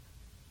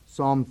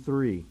Psalm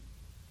 3,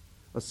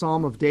 a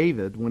psalm of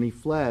David when he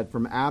fled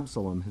from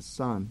Absalom, his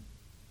son.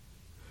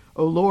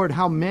 O Lord,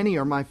 how many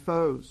are my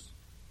foes?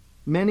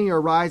 Many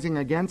are rising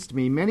against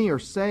me. Many are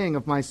saying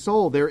of my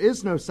soul, there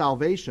is no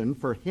salvation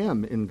for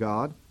him in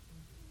God.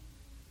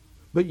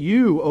 But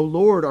you, O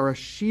Lord, are a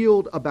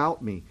shield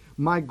about me,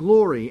 my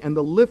glory and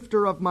the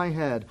lifter of my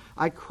head.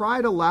 I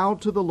cried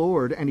aloud to the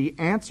Lord, and he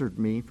answered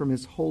me from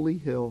his holy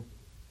hill.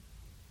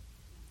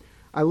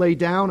 I lay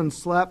down and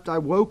slept. I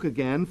woke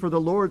again, for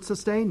the Lord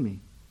sustained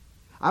me.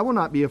 I will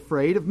not be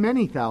afraid of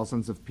many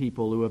thousands of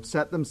people who have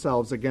set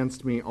themselves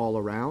against me all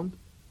around.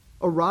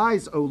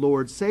 Arise, O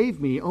Lord, save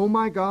me, O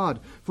my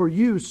God, for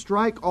you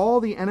strike all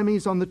the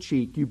enemies on the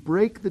cheek. You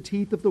break the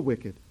teeth of the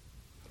wicked.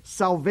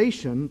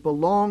 Salvation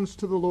belongs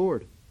to the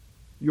Lord.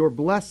 Your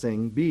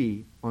blessing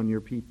be on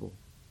your people.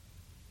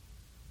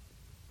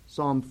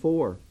 Psalm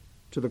 4,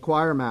 to the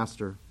choir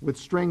master, with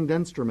stringed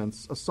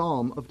instruments, a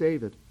psalm of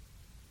David.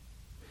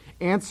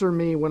 Answer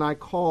me when I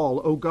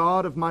call, O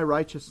God of my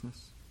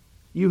righteousness.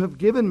 You have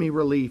given me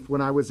relief when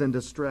I was in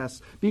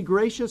distress. Be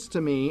gracious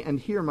to me and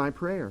hear my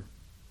prayer.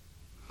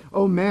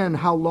 O men,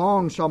 how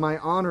long shall my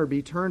honor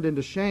be turned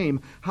into shame?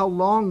 How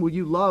long will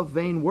you love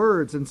vain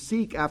words and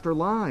seek after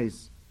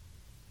lies?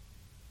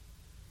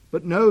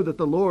 But know that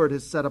the Lord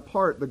has set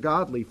apart the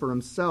godly for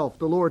himself.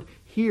 The Lord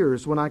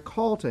hears when I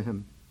call to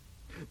him.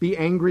 Be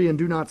angry and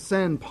do not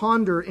sin.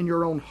 Ponder in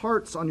your own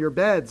hearts on your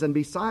beds and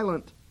be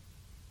silent.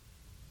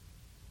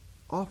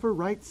 Offer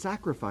right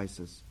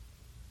sacrifices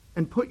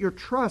and put your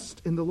trust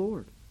in the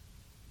Lord.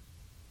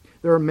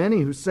 There are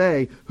many who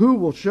say, who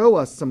will show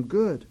us some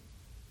good?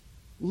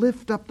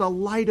 Lift up the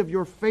light of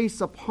your face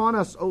upon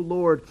us, O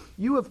Lord.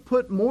 You have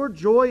put more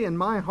joy in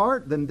my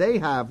heart than they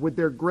have. With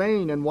their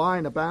grain and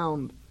wine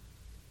abound.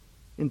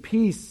 In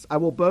peace I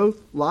will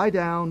both lie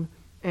down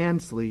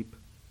and sleep.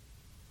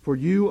 For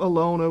you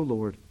alone, O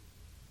Lord,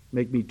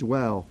 make me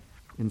dwell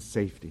in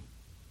safety.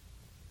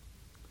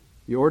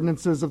 The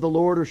ordinances of the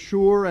Lord are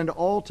sure and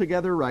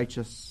altogether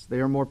righteous. They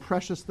are more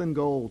precious than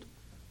gold,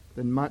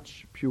 than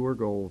much pure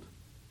gold.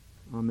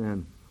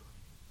 Amen.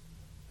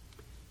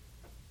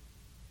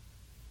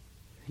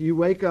 You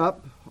wake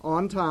up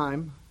on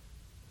time,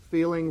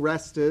 feeling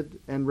rested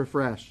and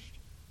refreshed.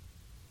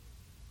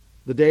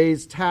 The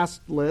day's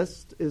task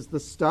list is the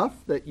stuff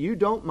that you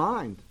don't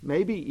mind,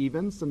 maybe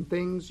even some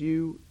things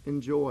you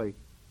enjoy.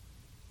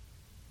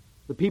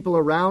 The people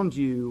around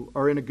you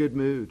are in a good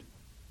mood,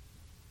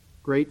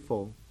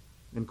 grateful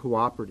and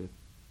cooperative.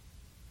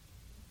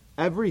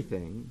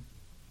 Everything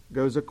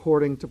goes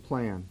according to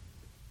plan.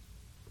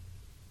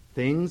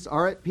 Things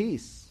are at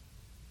peace.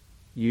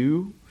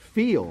 You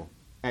feel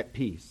at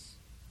peace.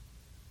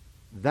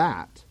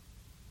 That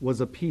was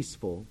a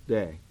peaceful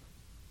day.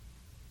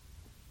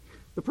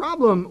 The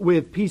problem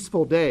with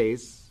peaceful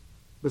days,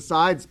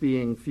 besides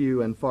being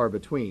few and far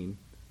between,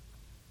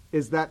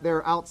 is that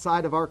they're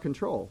outside of our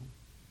control.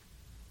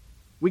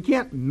 We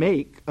can't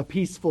make a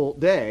peaceful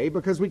day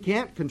because we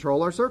can't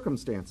control our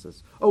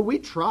circumstances. Oh, we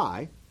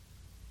try.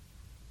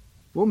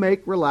 We'll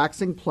make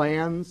relaxing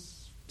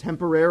plans,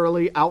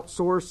 temporarily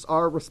outsource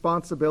our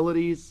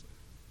responsibilities,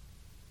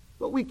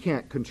 but we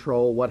can't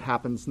control what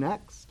happens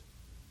next.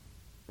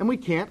 And we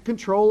can't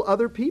control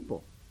other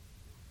people.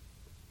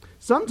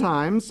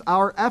 Sometimes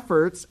our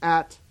efforts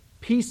at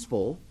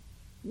peaceful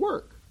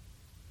work,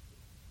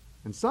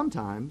 and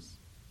sometimes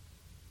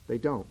they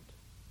don't.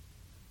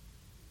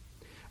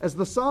 As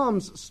the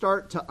Psalms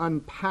start to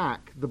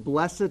unpack the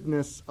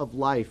blessedness of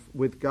life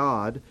with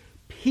God,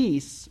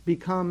 peace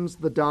becomes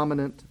the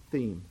dominant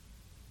theme.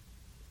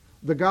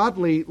 The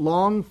godly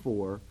long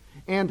for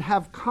and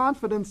have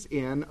confidence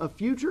in a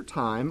future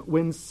time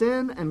when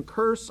sin and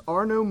curse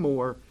are no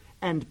more,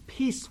 and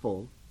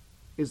peaceful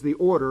is the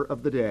order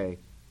of the day.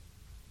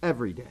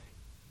 Every day.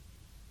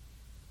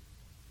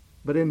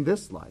 But in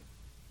this life,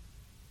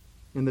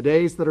 in the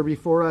days that are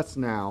before us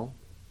now,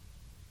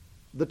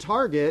 the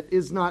target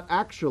is not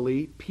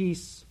actually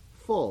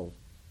peaceful,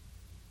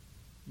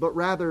 but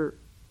rather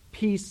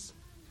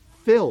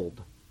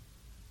peace-filled.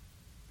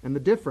 And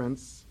the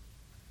difference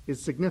is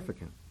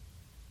significant.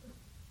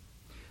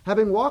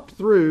 Having walked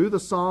through the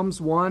Psalms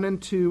 1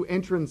 and 2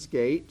 entrance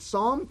gate,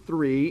 Psalm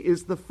 3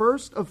 is the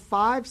first of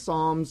 5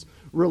 psalms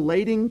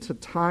relating to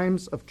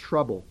times of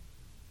trouble.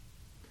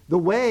 The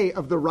way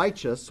of the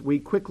righteous, we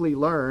quickly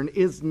learn,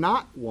 is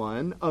not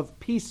one of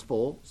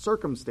peaceful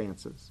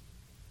circumstances.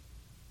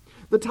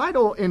 The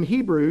title in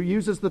Hebrew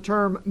uses the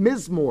term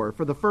mizmor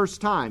for the first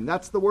time.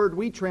 That's the word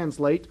we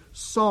translate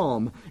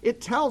psalm.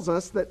 It tells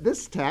us that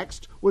this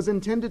text was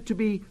intended to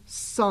be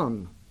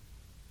sung.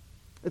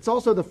 It's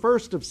also the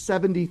first of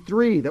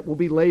 73 that will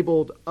be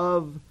labeled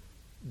of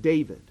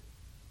David.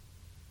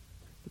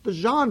 But the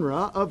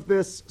genre of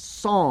this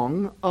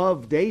song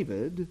of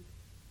David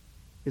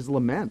is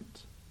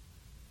lament.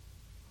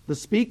 The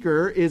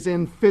speaker is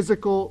in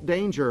physical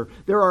danger.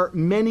 There are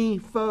many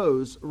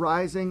foes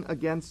rising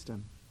against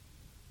him.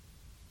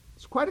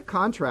 It's quite a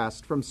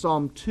contrast from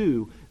Psalm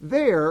 2.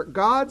 There,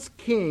 God's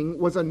king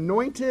was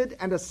anointed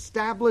and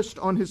established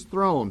on his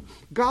throne.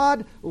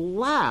 God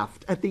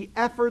laughed at the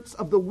efforts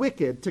of the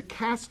wicked to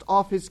cast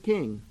off his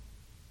king.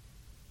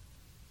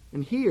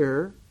 And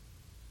here,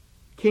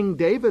 King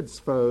David's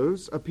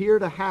foes appear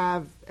to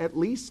have at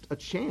least a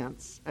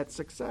chance at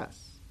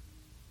success.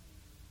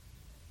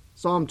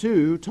 Psalm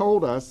 2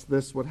 told us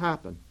this would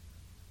happen.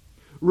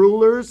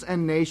 Rulers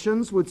and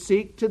nations would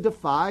seek to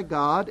defy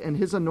God and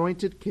his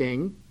anointed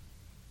king.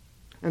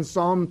 And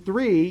Psalm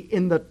 3,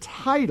 in the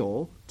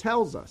title,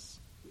 tells us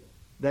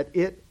that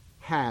it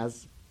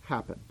has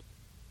happened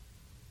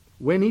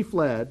when he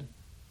fled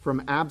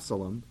from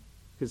Absalom,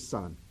 his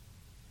son.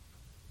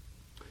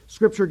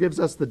 Scripture gives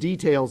us the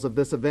details of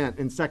this event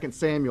in 2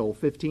 Samuel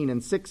 15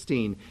 and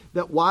 16,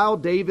 that while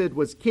David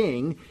was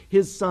king,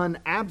 his son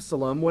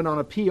Absalom went on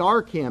a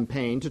PR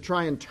campaign to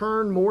try and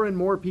turn more and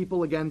more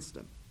people against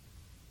him.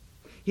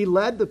 He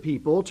led the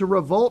people to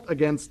revolt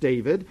against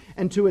David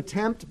and to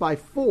attempt by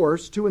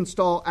force to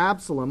install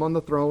Absalom on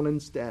the throne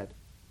instead.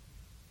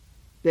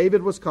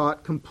 David was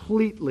caught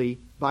completely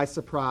by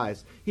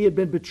surprise. He had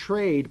been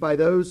betrayed by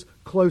those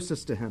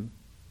closest to him.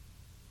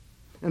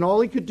 And all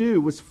he could do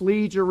was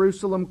flee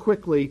Jerusalem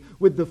quickly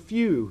with the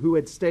few who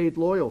had stayed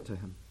loyal to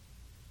him.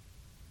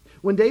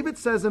 When David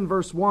says in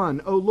verse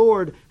 1, "O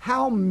Lord,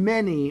 how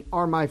many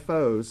are my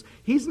foes?"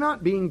 he's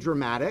not being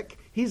dramatic.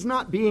 He's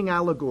not being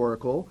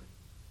allegorical.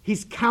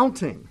 He's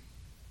counting.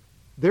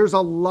 There's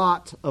a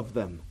lot of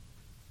them.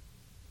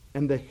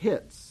 And the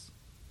hits,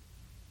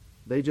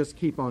 they just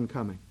keep on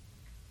coming.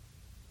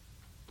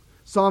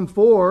 Psalm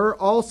 4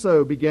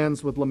 also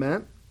begins with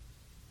lament,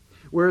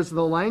 whereas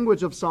the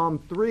language of Psalm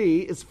 3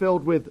 is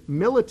filled with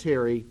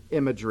military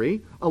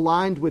imagery,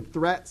 aligned with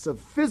threats of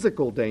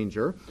physical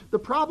danger. The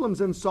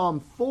problems in Psalm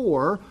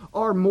 4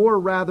 are more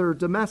rather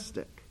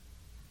domestic.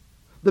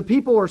 The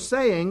people are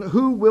saying,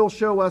 "Who will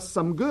show us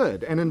some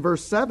good?" And in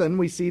verse 7,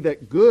 we see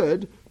that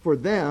good for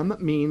them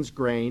means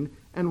grain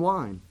and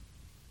wine.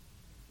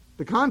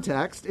 The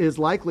context is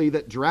likely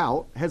that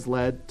drought has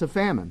led to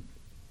famine.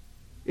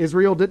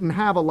 Israel didn't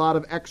have a lot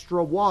of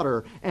extra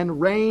water, and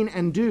rain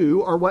and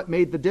dew are what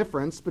made the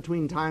difference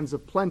between times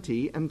of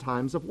plenty and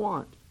times of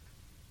want.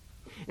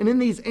 And in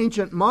these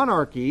ancient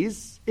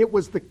monarchies, it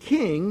was the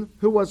king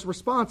who was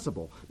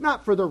responsible.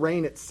 Not for the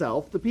rain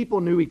itself. The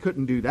people knew he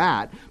couldn't do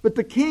that. But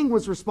the king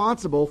was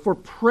responsible for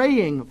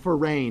praying for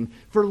rain,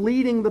 for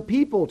leading the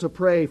people to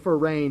pray for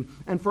rain,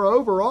 and for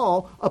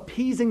overall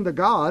appeasing the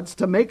gods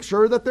to make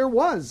sure that there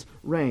was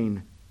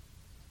rain.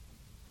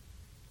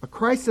 A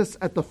crisis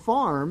at the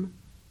farm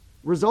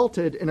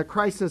resulted in a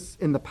crisis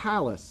in the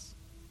palace.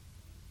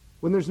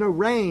 When there's no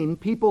rain,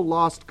 people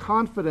lost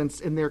confidence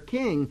in their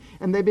king,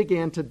 and they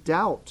began to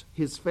doubt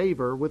his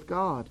favor with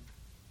God.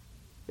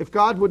 If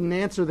God wouldn't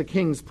answer the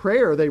king's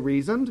prayer, they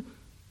reasoned,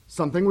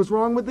 something was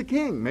wrong with the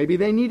king. Maybe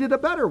they needed a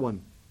better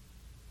one.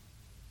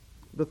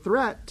 The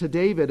threat to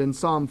David in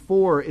Psalm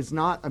 4 is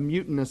not a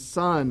mutinous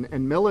son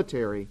and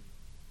military.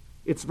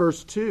 It's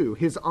verse 2,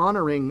 his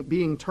honoring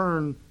being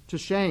turned to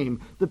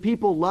shame, the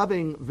people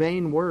loving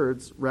vain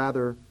words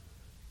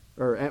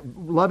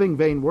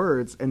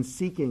and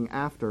seeking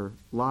after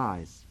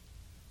lies.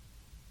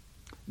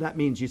 That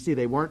means, you see,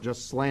 they weren't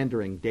just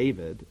slandering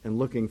David and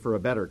looking for a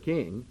better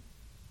king.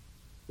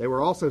 They were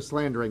also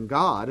slandering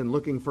God and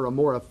looking for a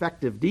more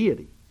effective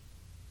deity.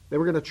 They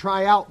were going to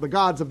try out the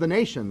gods of the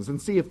nations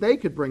and see if they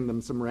could bring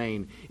them some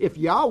rain. If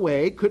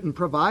Yahweh couldn't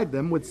provide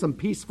them with some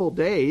peaceful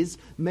days,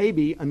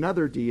 maybe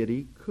another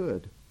deity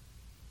could.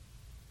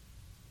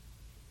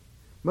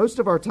 Most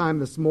of our time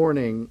this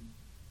morning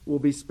will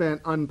be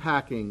spent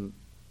unpacking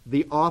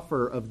the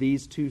offer of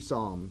these two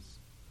psalms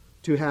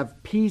to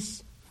have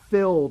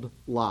peace-filled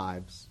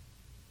lives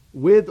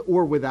with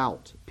or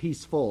without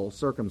peaceful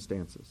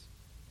circumstances.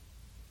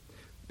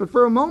 But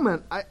for a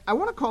moment, I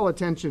want to call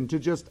attention to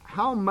just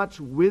how much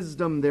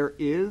wisdom there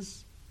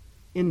is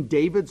in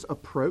David's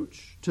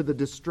approach to the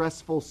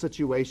distressful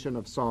situation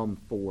of Psalm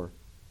 4.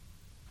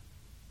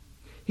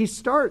 He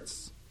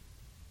starts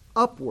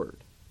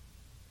upward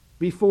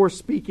before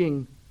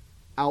speaking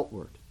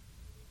outward.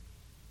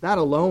 That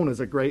alone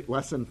is a great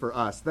lesson for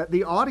us, that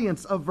the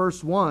audience of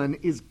verse 1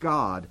 is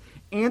God.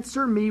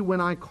 Answer me when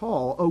I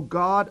call, O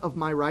God of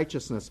my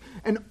righteousness.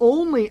 And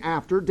only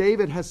after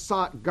David has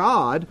sought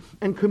God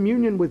and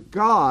communion with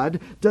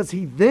God does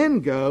he then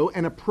go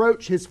and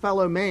approach his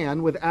fellow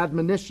man with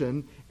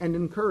admonition and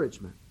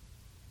encouragement.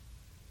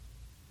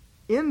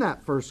 In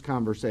that first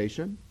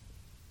conversation,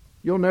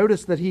 you'll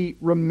notice that he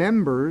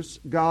remembers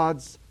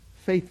God's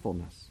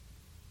faithfulness.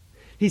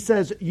 He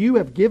says, "You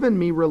have given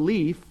me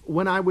relief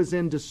when I was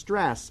in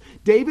distress."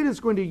 David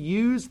is going to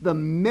use the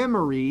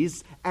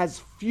memories as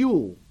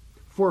fuel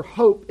for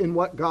hope in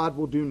what God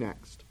will do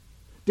next.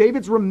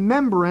 David's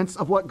remembrance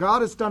of what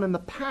God has done in the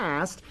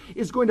past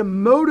is going to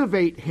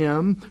motivate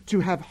him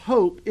to have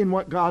hope in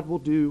what God will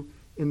do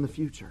in the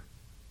future.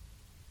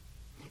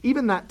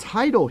 Even that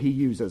title he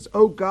uses,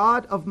 "O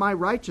God of my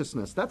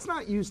righteousness," that's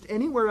not used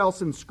anywhere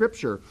else in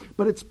Scripture,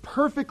 but it's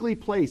perfectly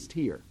placed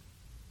here.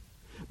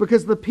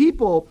 Because the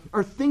people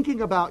are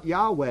thinking about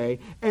Yahweh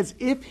as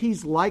if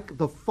he's like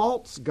the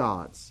false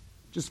gods,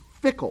 just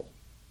fickle.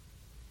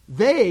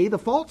 They, the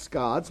false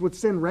gods, would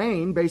send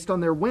rain based on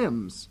their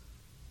whims.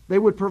 They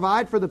would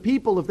provide for the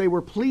people if they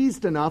were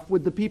pleased enough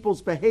with the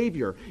people's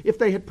behavior, if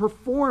they had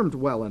performed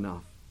well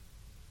enough.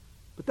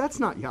 But that's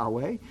not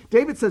Yahweh.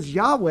 David says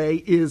Yahweh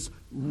is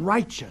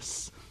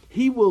righteous.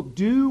 He will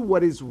do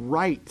what is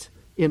right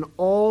in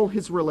all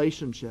his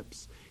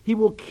relationships. He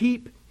will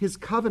keep his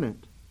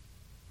covenant.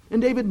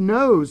 And David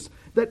knows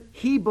that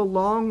he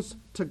belongs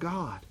to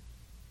God.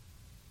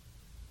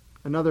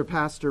 Another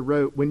pastor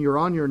wrote, when you're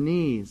on your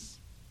knees,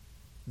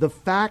 the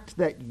fact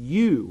that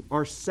you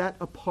are set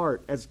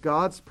apart as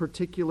God's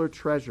particular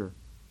treasure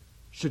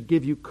should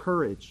give you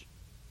courage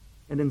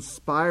and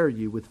inspire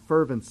you with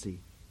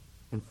fervency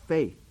and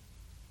faith.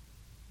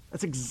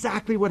 That's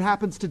exactly what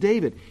happens to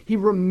David. He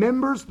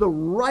remembers the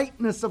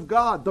rightness of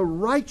God, the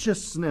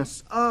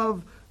righteousness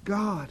of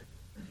God,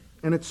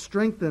 and it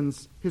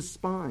strengthens his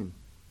spine.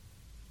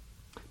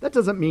 That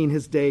doesn't mean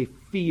his day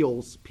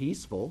feels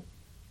peaceful.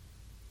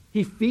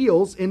 He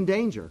feels in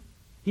danger.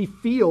 He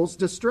feels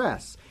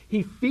distress.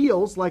 He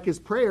feels like his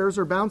prayers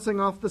are bouncing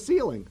off the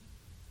ceiling.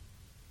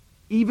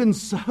 Even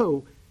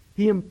so,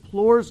 he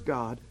implores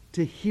God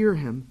to hear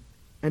him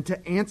and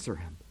to answer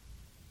him.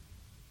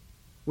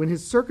 When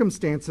his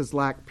circumstances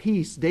lack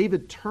peace,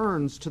 David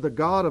turns to the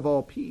God of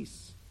all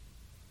peace.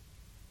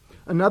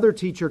 Another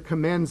teacher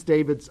commends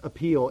David's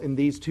appeal in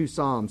these two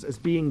Psalms as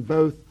being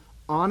both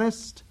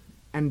honest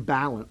and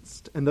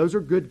balanced, and those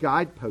are good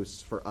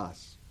guideposts for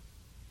us.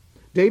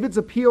 David's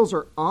appeals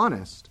are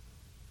honest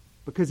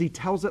because he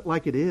tells it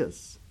like it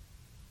is.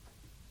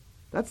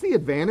 That's the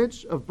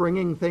advantage of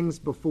bringing things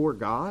before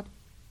God.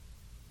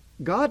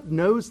 God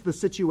knows the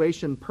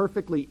situation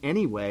perfectly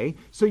anyway,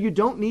 so you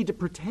don't need to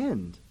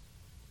pretend.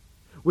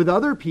 With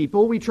other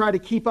people, we try to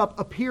keep up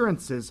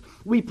appearances.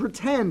 We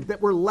pretend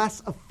that we're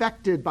less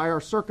affected by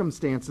our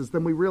circumstances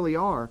than we really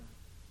are.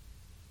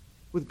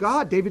 With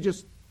God, David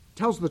just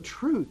tells the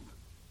truth.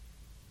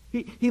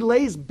 He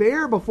lays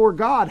bare before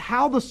God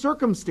how the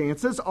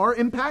circumstances are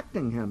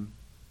impacting him.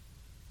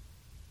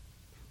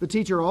 The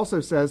teacher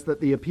also says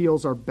that the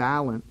appeals are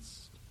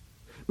balanced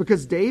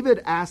because David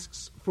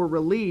asks for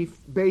relief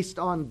based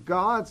on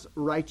God's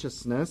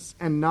righteousness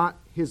and not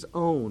his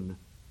own.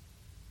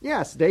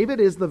 Yes, David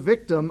is the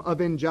victim of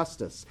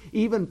injustice,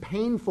 even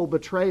painful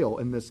betrayal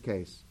in this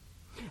case.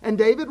 And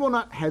David will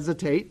not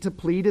hesitate to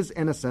plead his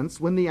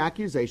innocence when the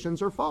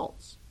accusations are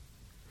false.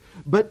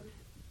 But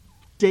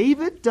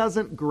David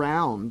doesn't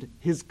ground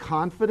his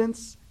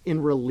confidence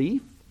in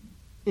relief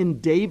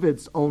in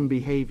David's own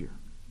behavior.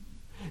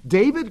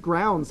 David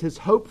grounds his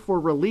hope for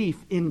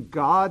relief in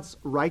God's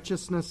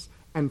righteousness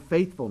and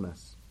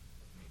faithfulness.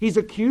 He's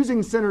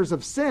accusing sinners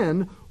of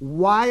sin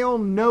while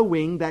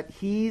knowing that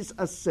he's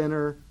a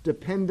sinner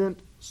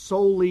dependent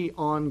solely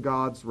on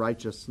God's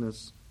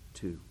righteousness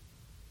too.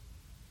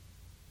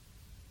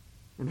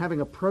 And having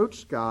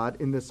approached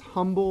God in this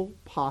humble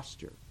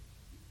posture,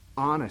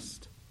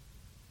 honest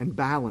and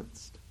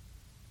balanced,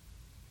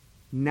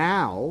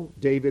 now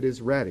David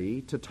is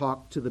ready to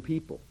talk to the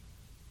people.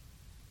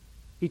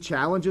 He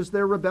challenges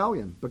their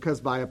rebellion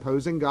because by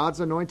opposing God's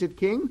anointed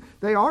king,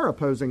 they are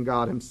opposing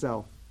God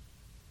himself.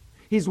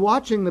 He's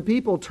watching the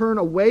people turn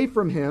away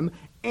from him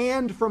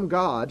and from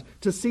God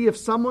to see if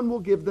someone will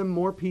give them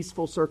more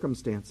peaceful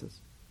circumstances.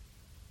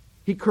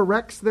 He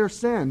corrects their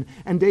sin,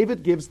 and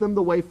David gives them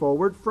the way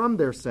forward from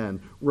their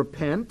sin.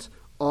 Repent,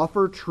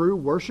 offer true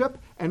worship,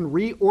 and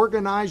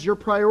reorganize your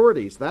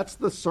priorities. That's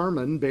the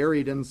sermon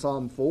buried in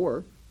Psalm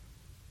 4.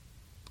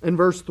 In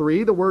verse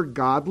 3, the word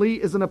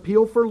godly is an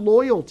appeal for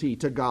loyalty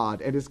to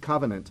God and his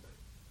covenant.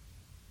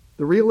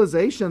 The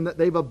realization that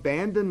they've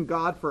abandoned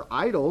God for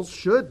idols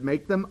should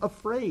make them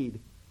afraid.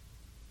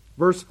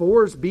 Verse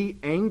 4's be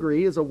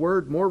angry is a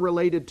word more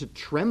related to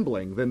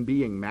trembling than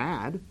being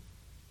mad.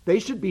 They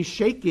should be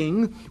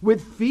shaking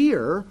with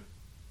fear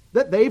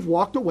that they've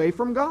walked away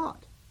from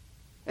God.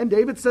 And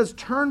David says,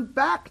 turn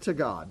back to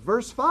God.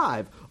 Verse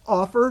 5,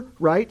 offer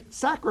right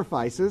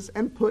sacrifices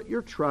and put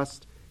your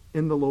trust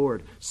in the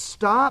Lord.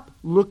 Stop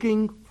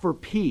looking for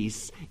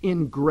peace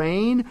in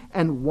grain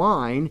and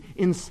wine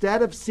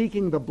instead of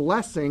seeking the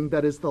blessing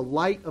that is the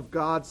light of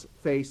God's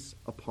face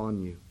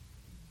upon you.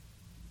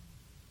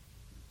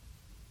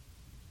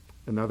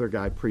 Another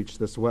guy preached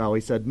this well.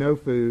 He said, no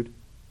food,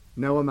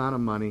 no amount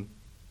of money,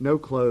 no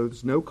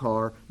clothes, no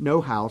car, no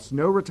house,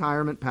 no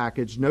retirement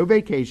package, no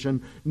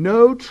vacation,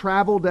 no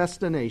travel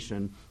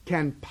destination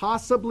can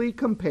possibly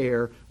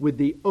compare with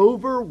the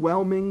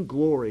overwhelming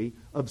glory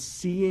of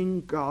seeing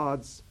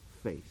God's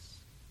face.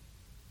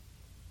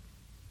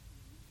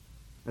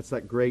 That's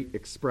that great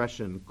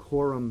expression,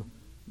 coram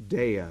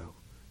Deo,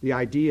 the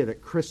idea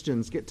that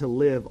Christians get to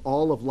live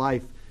all of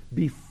life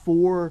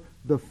before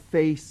the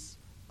face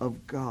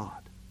of God.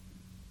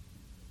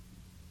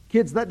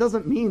 Kids, that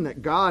doesn't mean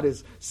that God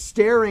is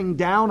staring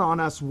down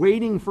on us,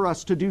 waiting for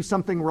us to do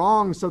something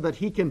wrong so that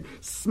he can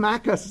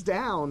smack us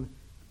down.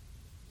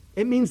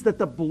 It means that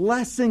the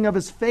blessing of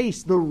his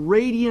face, the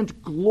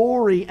radiant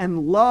glory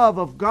and love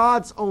of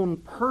God's own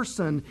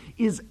person,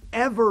 is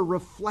ever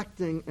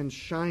reflecting and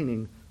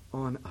shining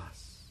on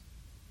us.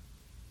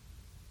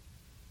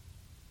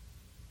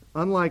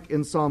 Unlike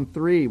in Psalm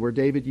 3, where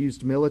David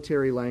used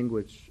military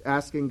language,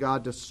 asking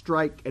God to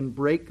strike and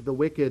break the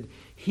wicked,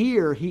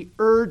 here he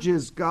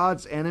urges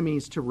God's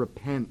enemies to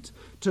repent,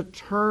 to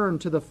turn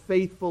to the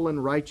faithful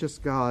and righteous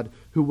God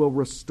who will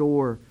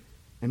restore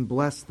and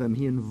bless them.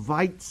 He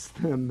invites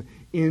them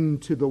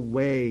into the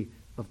way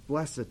of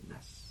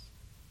blessedness.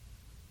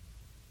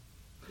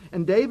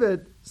 And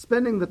David,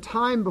 spending the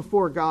time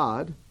before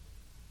God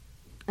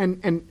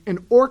and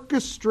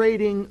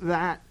orchestrating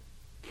that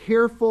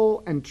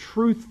careful and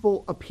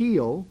truthful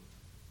appeal,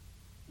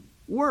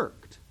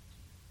 worked.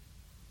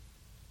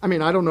 I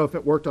mean, I don't know if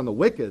it worked on the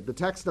wicked. The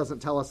text doesn't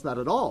tell us that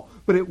at all.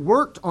 But it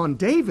worked on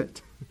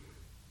David.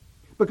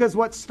 Because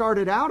what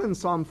started out in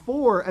Psalm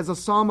 4 as a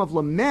psalm of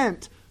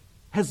lament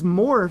has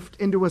morphed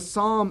into a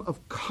psalm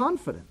of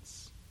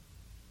confidence,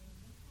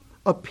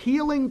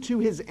 appealing to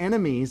his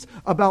enemies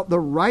about the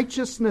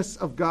righteousness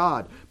of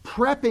God,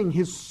 prepping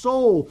his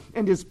soul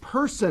and his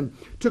person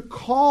to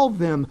call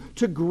them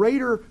to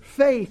greater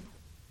faith.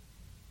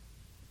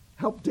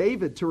 Help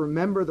David to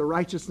remember the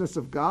righteousness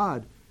of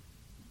God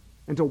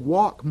and to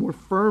walk more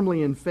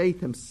firmly in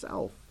faith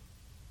himself.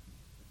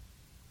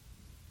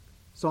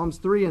 Psalms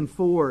 3 and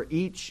 4,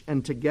 each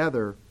and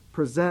together,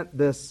 present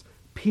this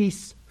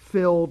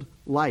peace-filled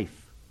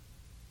life,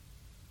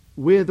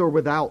 with or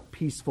without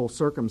peaceful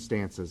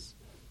circumstances.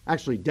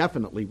 Actually,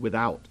 definitely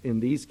without in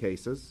these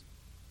cases.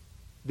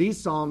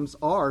 These psalms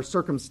are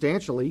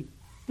circumstantially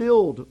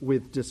filled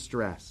with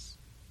distress.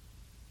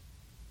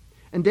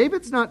 And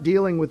David's not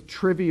dealing with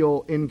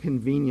trivial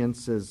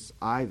inconveniences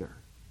either.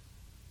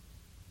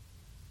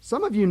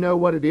 Some of you know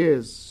what it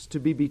is to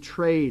be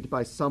betrayed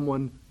by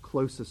someone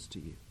closest to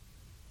you.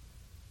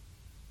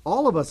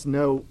 All of us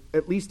know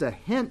at least a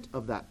hint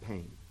of that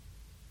pain.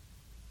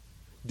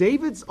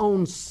 David's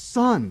own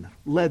son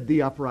led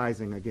the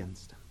uprising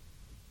against him.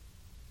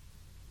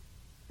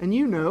 And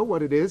you know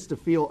what it is to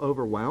feel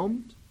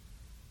overwhelmed.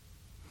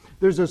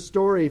 There's a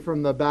story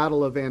from the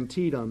Battle of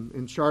Antietam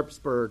in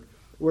Sharpsburg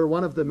where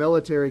one of the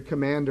military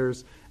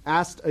commanders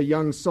asked a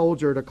young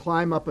soldier to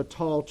climb up a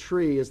tall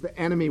tree as the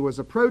enemy was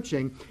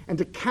approaching and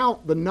to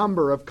count the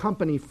number of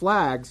company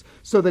flags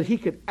so that he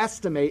could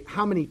estimate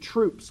how many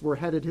troops were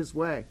headed his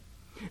way.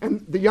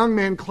 And the young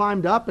man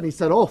climbed up and he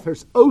said, "Oh,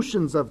 there's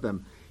oceans of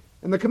them."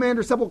 And the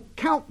commander said, "Well,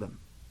 count them."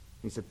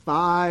 He said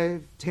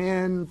 5,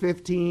 10,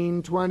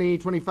 15, 20,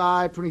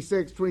 25,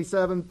 26,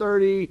 27,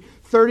 30,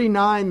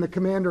 39. The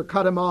commander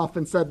cut him off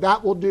and said,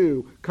 "That will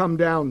do. Come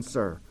down,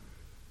 sir."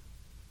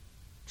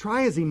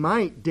 Try as he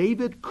might,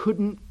 David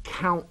couldn't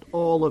count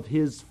all of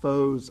his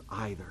foes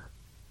either.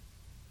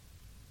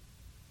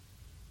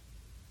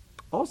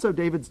 Also,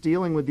 David's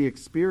dealing with the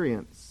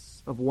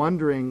experience of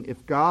wondering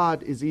if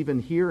God is even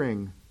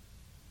hearing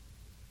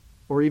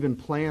or even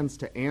plans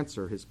to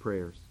answer his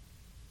prayers.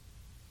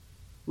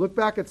 Look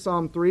back at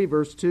Psalm 3,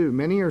 verse 2.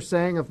 Many are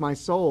saying of my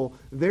soul,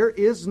 there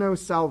is no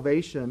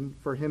salvation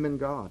for him in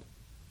God.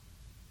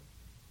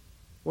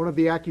 One of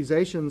the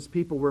accusations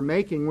people were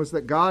making was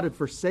that God had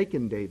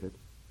forsaken David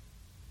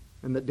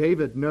and that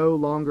David no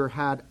longer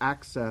had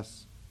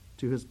access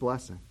to his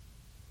blessing.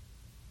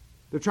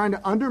 They're trying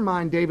to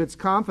undermine David's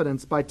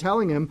confidence by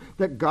telling him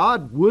that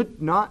God would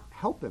not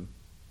help him.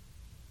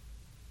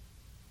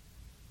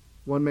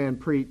 One man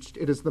preached,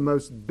 "It is the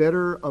most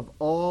bitter of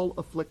all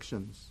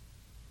afflictions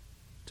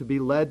to be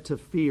led to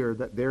fear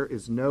that there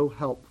is no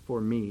help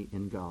for me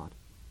in God."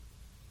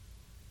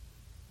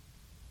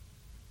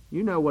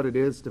 You know what it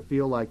is to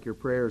feel like your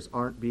prayers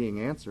aren't being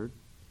answered.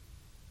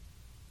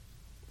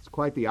 It's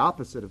quite the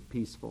opposite of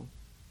peaceful.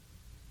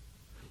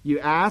 You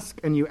ask,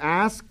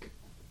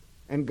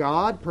 and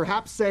God,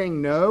 perhaps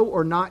saying no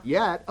or not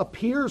yet,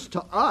 appears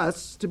to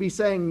us to be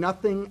saying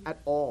nothing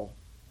at all.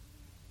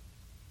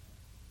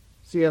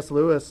 C.S.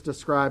 Lewis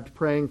described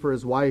praying for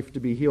his wife to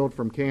be healed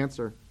from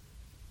cancer.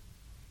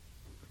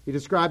 He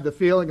described the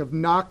feeling of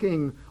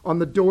knocking on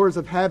the doors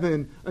of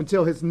heaven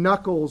until his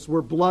knuckles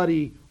were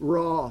bloody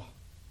raw.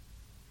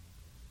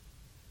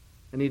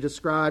 And he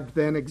described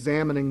then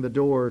examining the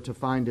door to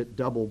find it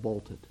double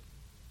bolted.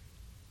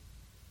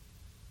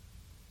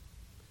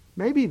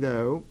 Maybe,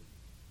 though,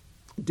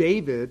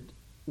 David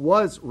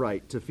was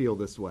right to feel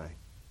this way.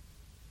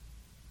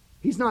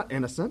 He's not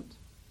innocent.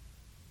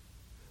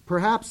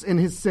 Perhaps in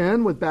his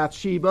sin with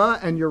Bathsheba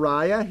and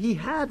Uriah, he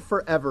had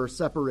forever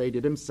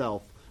separated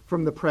himself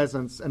from the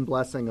presence and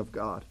blessing of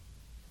God.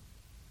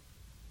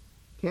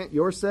 Can't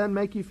your sin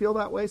make you feel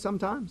that way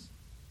sometimes?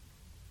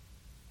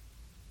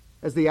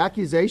 As the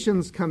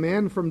accusations come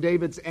in from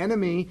David's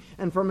enemy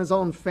and from his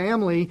own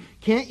family,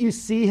 can't you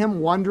see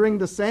him wondering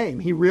the same?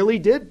 He really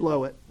did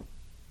blow it.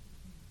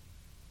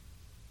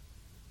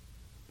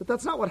 But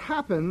that's not what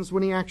happens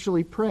when he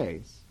actually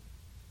prays.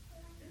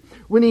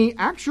 When he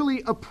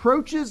actually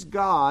approaches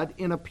God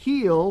in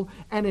appeal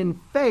and in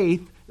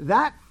faith,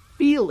 that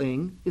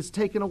feeling is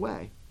taken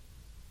away.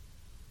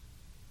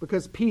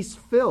 because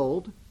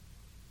peace-filled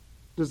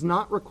does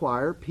not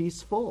require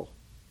peaceful.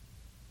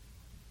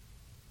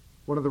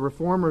 One of the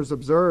reformers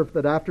observed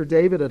that after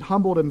David had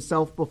humbled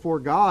himself before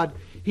God,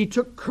 he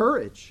took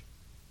courage.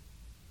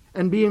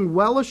 And being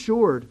well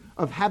assured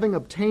of having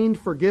obtained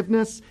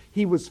forgiveness,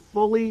 he was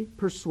fully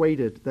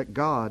persuaded that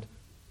God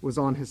was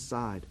on his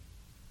side.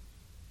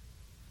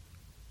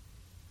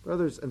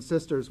 Brothers and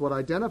sisters, what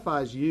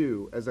identifies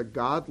you as a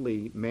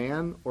godly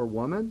man or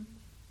woman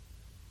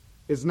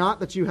is not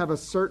that you have a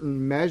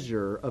certain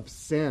measure of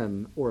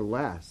sin or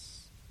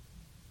less.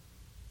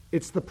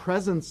 It's the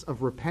presence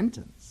of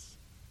repentance.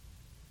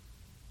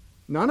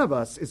 None of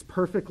us is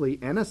perfectly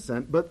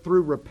innocent, but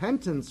through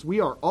repentance we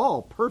are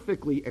all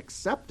perfectly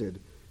accepted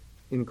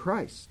in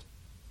Christ.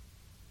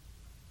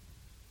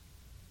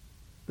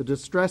 The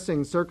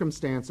distressing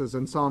circumstances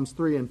in Psalms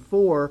 3 and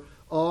 4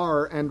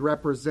 are and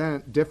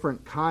represent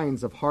different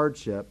kinds of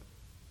hardship,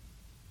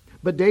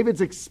 but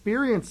David's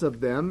experience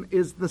of them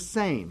is the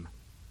same.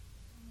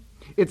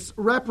 It's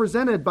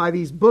represented by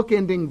these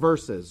bookending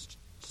verses,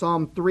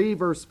 Psalm 3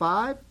 verse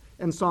 5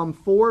 and Psalm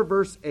 4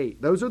 verse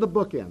 8. Those are the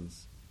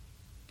bookends.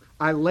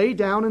 I lay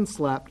down and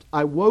slept.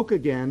 I woke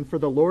again, for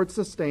the Lord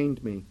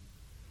sustained me.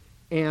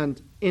 And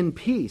in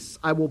peace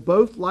I will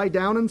both lie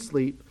down and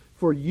sleep,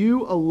 for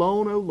you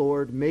alone, O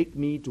Lord, make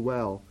me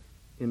dwell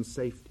in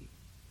safety.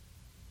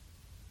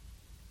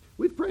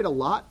 We've prayed a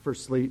lot for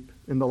sleep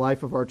in the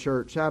life of our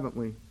church, haven't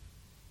we?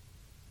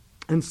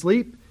 And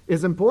sleep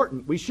is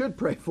important. We should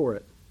pray for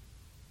it.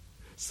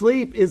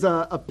 Sleep is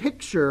a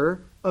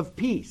picture of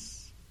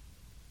peace.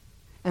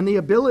 And the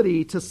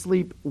ability to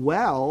sleep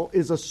well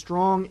is a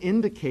strong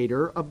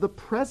indicator of the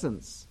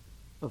presence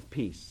of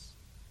peace.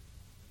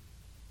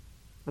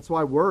 That's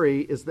why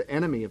worry is the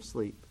enemy of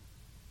sleep.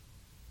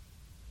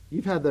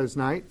 You've had those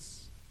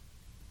nights,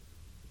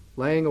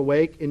 laying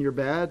awake in your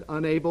bed,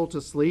 unable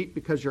to sleep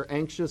because your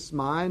anxious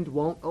mind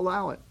won't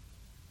allow it.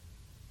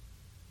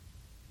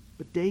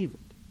 But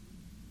David,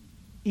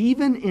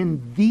 even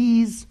in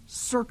these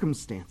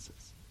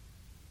circumstances,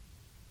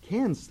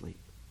 can sleep.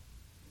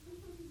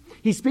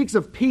 He speaks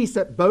of peace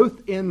at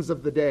both ends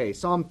of the day.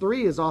 Psalm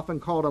 3 is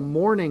often called a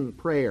morning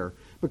prayer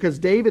because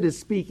David is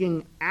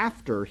speaking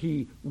after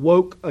he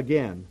woke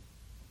again,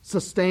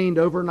 sustained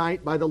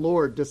overnight by the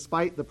Lord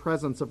despite the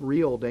presence of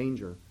real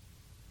danger.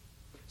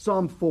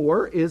 Psalm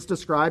 4 is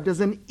described as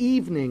an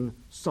evening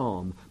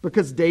psalm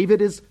because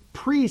David is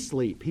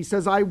pre-sleep. He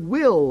says, I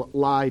will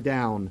lie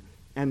down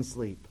and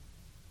sleep.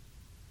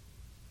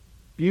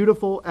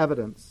 Beautiful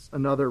evidence,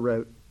 another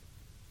wrote,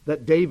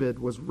 that David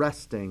was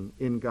resting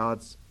in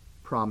God's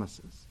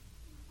promises.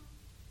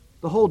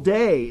 The whole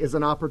day is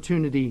an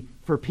opportunity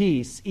for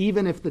peace,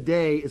 even if the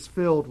day is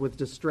filled with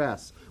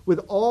distress. With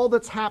all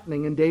that's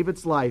happening in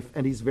David's life,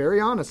 and he's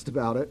very honest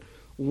about it,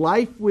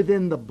 life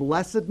within the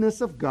blessedness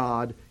of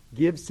God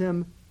gives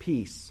him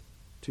peace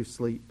to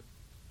sleep.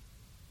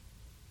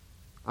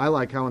 I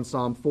like how in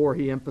Psalm 4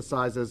 he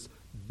emphasizes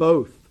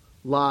both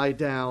lie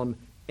down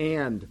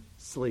and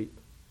sleep.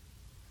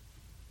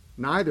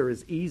 Neither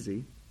is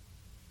easy.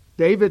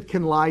 David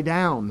can lie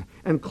down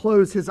and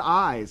close his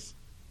eyes.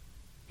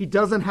 He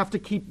doesn't have to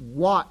keep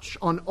watch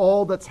on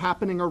all that's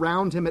happening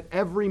around him at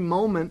every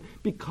moment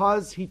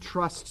because he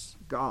trusts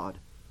God.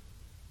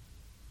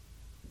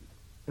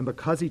 And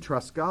because he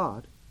trusts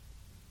God,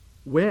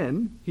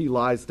 when he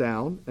lies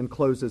down and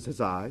closes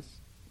his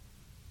eyes,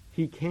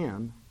 he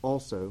can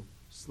also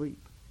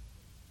sleep.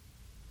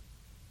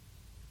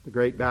 The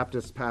great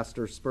Baptist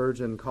pastor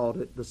Spurgeon called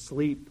it the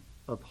sleep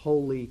of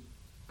holy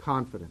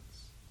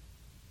confidence.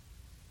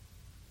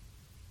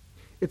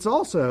 It's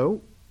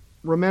also,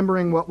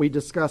 remembering what we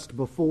discussed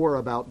before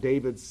about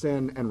David's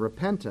sin and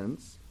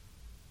repentance,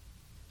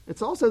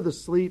 it's also the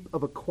sleep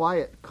of a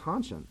quiet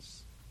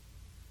conscience.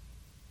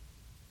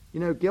 You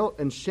know, guilt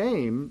and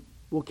shame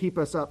will keep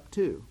us up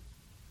too.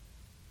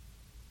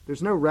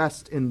 There's no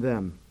rest in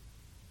them.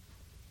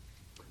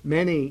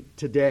 Many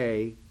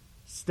today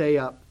stay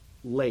up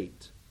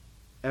late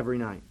every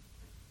night.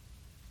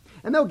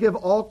 And they'll give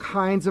all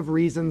kinds of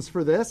reasons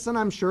for this, and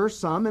I'm sure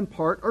some in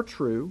part are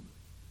true.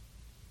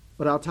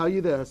 But I'll tell you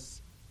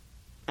this,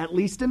 at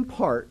least in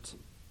part,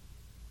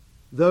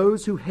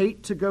 those who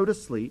hate to go to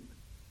sleep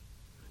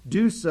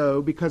do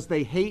so because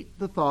they hate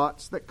the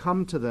thoughts that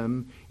come to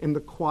them in the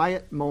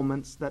quiet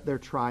moments that they're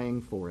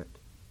trying for it.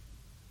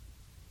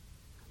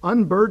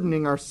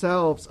 Unburdening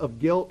ourselves of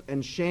guilt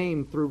and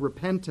shame through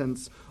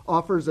repentance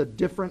offers a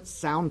different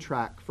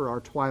soundtrack for our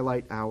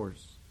twilight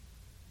hours.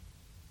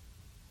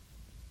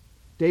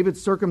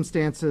 David's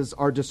circumstances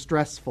are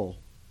distressful,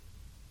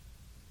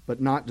 but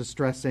not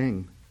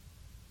distressing.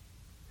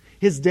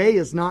 His day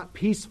is not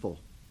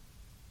peaceful,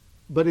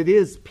 but it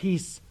is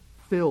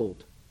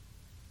peace-filled.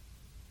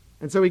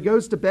 And so he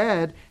goes to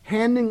bed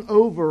handing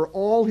over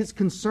all his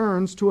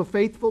concerns to a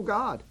faithful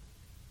God.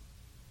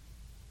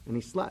 And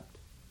he slept.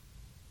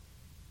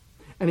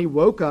 And he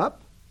woke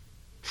up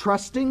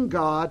trusting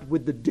God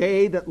with the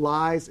day that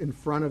lies in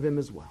front of him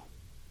as well.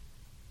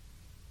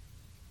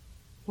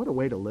 What a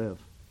way to live.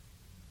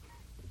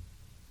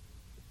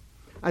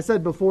 I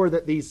said before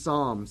that these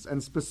Psalms,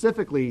 and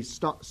specifically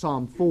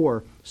Psalm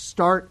 4,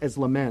 start as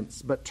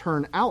laments, but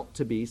turn out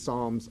to be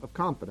Psalms of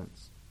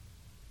confidence.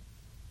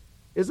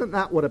 Isn't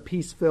that what a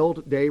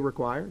peace-filled day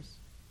requires?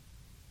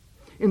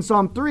 In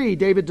Psalm 3,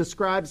 David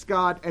describes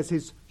God as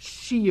his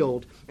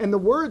shield. And the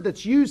word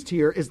that's used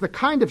here is the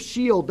kind of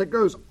shield that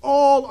goes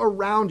all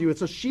around you.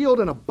 It's a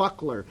shield and a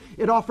buckler.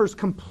 It offers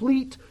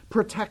complete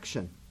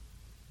protection.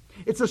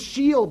 It's a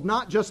shield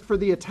not just for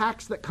the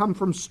attacks that come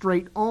from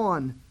straight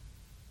on.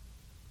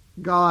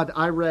 God,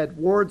 I read,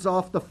 wards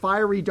off the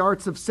fiery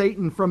darts of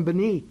Satan from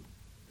beneath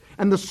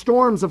and the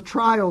storms of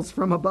trials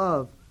from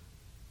above,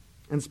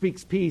 and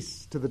speaks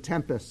peace to the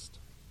tempest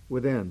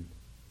within.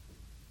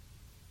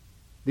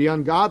 The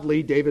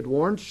ungodly, David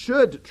warned,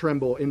 should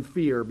tremble in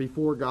fear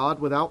before God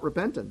without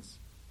repentance.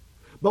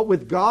 But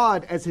with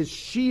God as his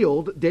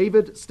shield,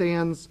 David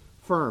stands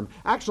firm.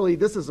 Actually,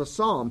 this is a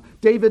psalm.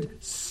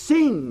 David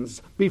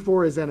sings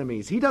before his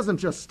enemies. He doesn't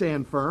just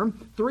stand firm.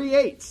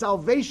 3:8,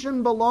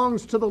 salvation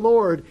belongs to the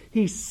Lord.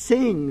 He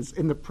sings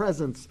in the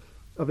presence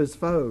of his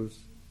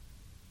foes.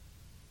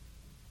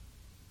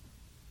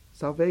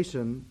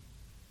 Salvation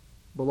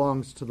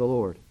belongs to the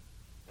Lord.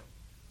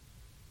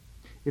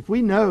 If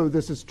we know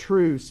this is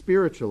true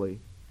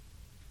spiritually,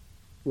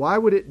 why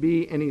would it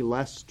be any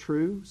less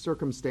true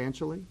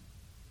circumstantially?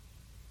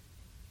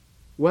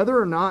 Whether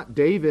or not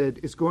David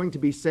is going to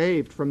be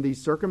saved from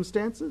these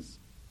circumstances,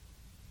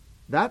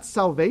 that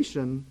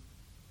salvation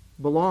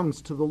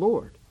belongs to the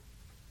Lord.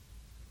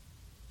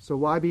 So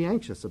why be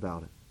anxious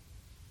about it?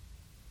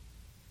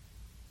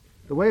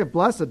 The way of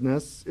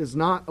blessedness is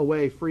not a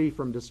way free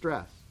from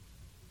distress.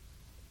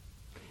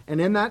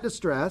 And in that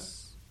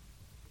distress,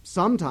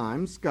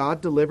 sometimes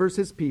God delivers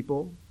his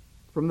people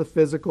from the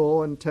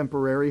physical and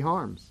temporary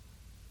harms.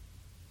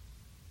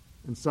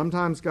 And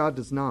sometimes God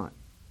does not.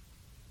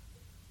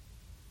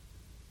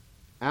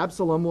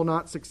 Absalom will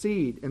not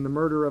succeed in the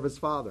murder of his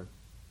father.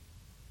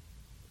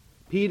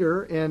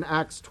 Peter, in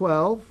Acts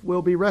 12,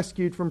 will be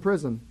rescued from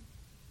prison.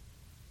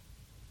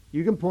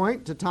 You can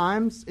point to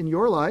times in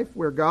your life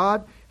where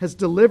God has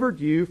delivered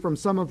you from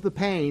some of the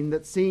pain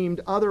that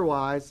seemed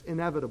otherwise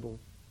inevitable.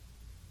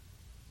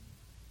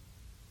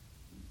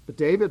 But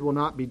David will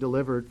not be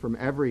delivered from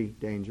every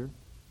danger.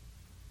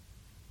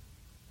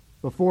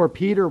 Before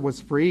Peter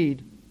was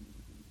freed,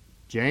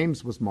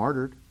 James was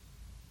martyred.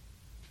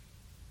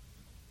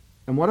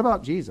 And what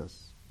about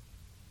Jesus,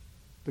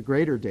 the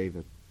greater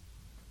David?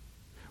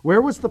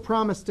 Where was the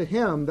promise to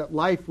him that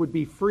life would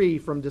be free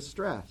from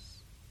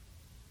distress?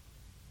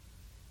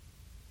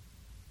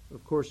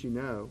 Of course, you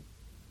know,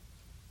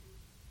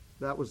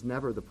 that was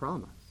never the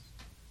promise.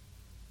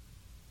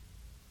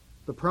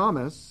 The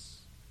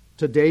promise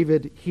to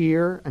David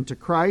here and to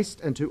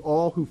Christ and to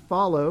all who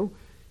follow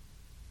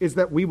is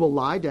that we will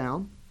lie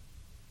down,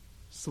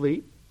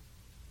 sleep,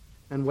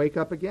 and wake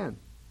up again.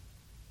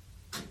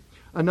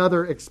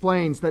 Another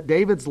explains that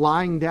David's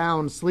lying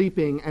down,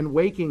 sleeping, and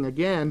waking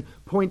again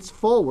points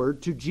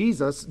forward to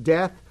Jesus'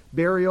 death,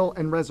 burial,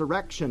 and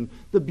resurrection.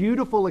 The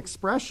beautiful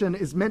expression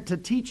is meant to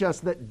teach us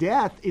that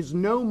death is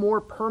no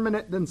more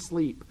permanent than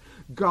sleep.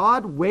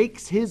 God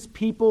wakes his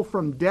people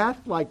from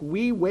death like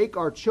we wake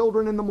our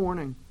children in the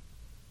morning.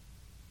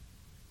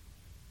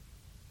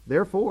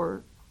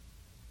 Therefore,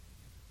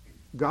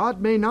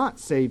 God may not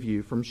save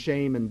you from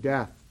shame and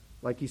death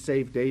like he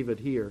saved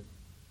David here.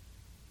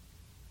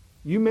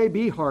 You may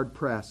be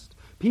hard-pressed.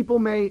 People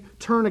may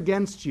turn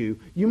against you.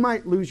 You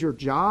might lose your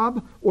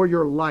job or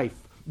your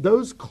life.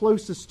 Those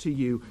closest to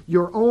you,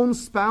 your own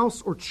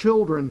spouse or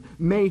children,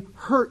 may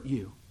hurt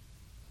you.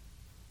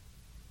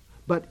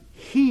 But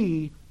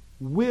he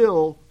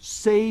will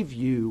save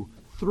you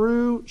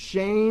through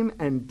shame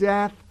and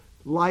death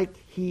like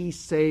he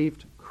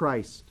saved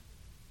Christ.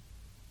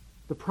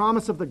 The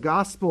promise of the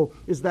gospel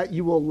is that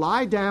you will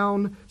lie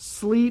down,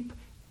 sleep,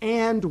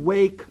 and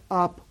wake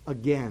up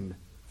again,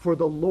 for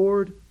the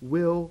Lord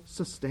will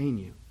sustain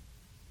you.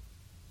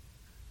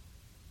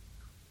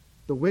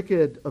 The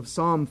wicked of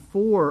Psalm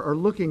 4 are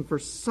looking for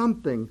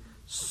something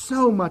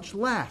so much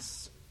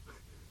less.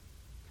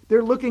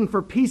 They're looking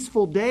for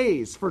peaceful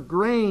days, for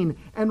grain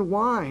and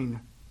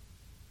wine.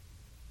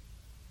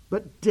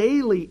 But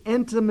daily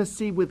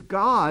intimacy with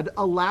God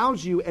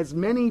allows you as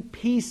many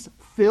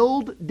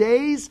peace-filled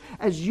days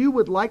as you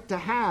would like to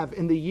have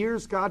in the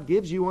years God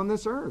gives you on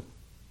this earth.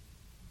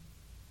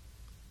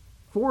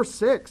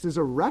 4:6 is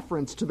a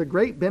reference to the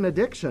great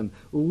benediction.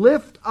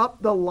 Lift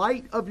up the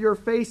light of your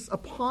face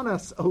upon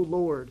us, O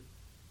Lord.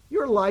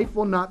 Your life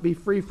will not be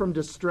free from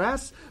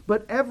distress,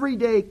 but every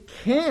day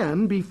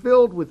can be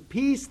filled with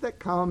peace that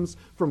comes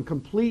from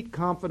complete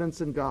confidence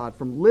in God,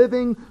 from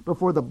living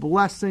before the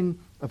blessing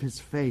of his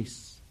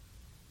face.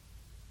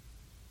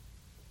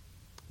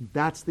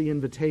 That's the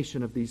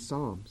invitation of these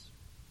Psalms.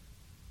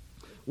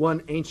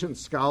 One ancient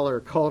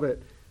scholar called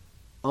it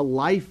a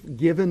life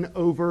given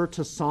over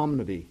to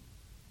psalmody.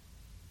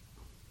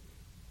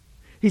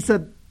 He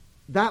said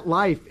that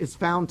life is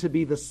found to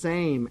be the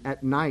same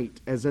at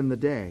night as in the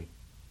day,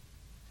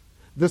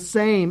 the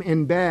same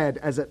in bed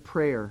as at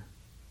prayer,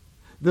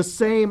 the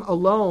same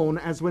alone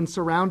as when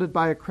surrounded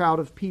by a crowd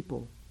of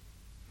people.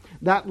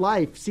 That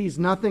life sees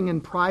nothing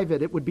in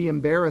private it would be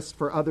embarrassed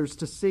for others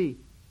to see.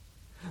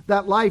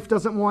 That life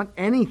doesn't want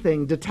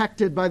anything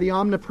detected by the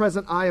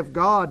omnipresent eye of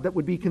God that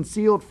would be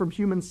concealed from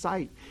human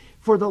sight.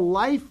 For the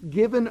life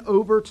given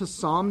over to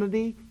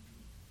solemnity,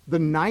 the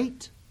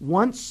night,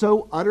 once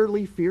so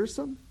utterly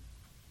fearsome,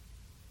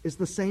 is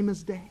the same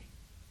as day.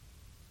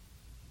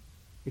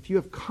 If you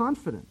have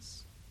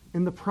confidence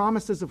in the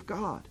promises of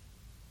God,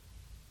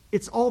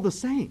 it's all the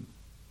same.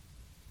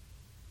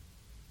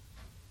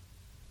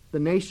 The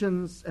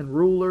nations and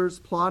rulers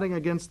plotting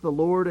against the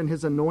Lord and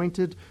his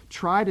anointed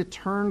try to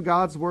turn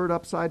God's word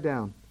upside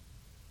down.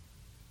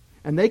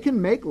 And they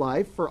can make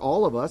life, for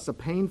all of us, a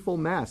painful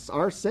mess.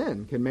 Our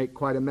sin can make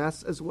quite a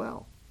mess as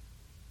well.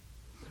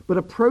 But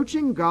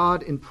approaching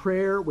God in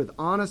prayer with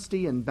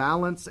honesty and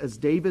balance, as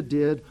David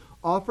did,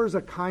 offers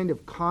a kind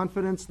of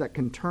confidence that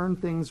can turn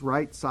things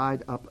right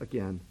side up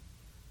again.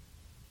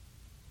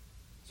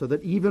 So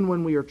that even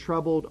when we are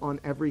troubled on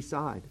every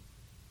side,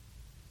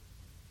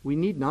 we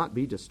need not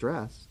be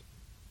distressed.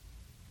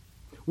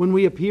 When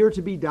we appear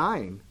to be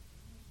dying,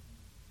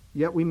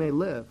 yet we may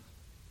live.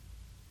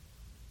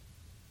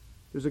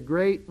 There's a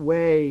great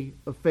way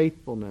of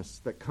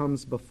faithfulness that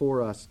comes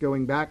before us,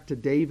 going back to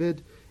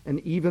David and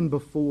even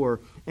before.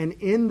 And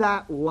in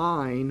that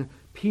line,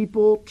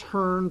 people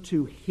turn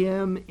to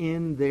him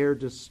in their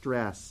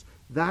distress.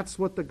 That's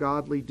what the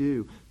godly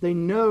do. They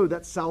know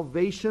that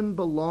salvation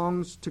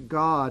belongs to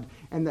God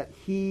and that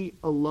he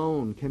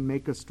alone can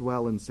make us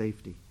dwell in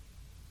safety.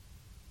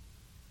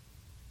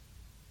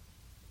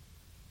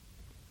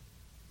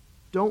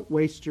 Don't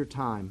waste your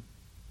time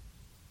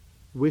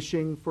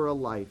wishing for a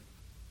life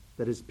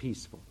that is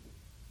peaceful.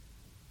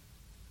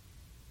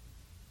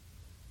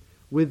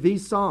 With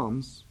these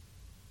Psalms,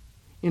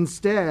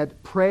 instead,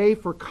 pray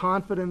for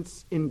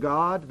confidence in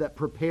God that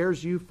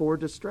prepares you for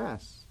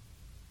distress.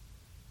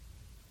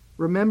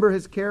 Remember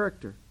his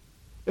character.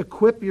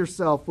 Equip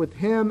yourself with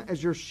him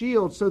as your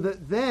shield so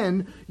that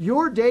then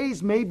your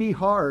days may be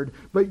hard,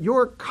 but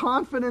your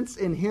confidence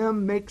in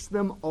him makes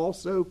them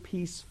also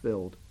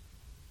peace-filled.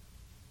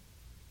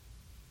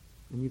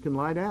 And you can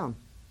lie down.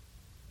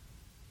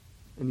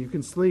 And you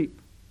can sleep.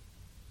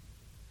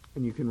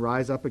 And you can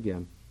rise up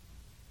again.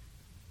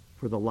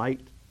 For the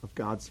light of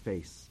God's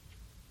face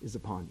is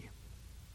upon you.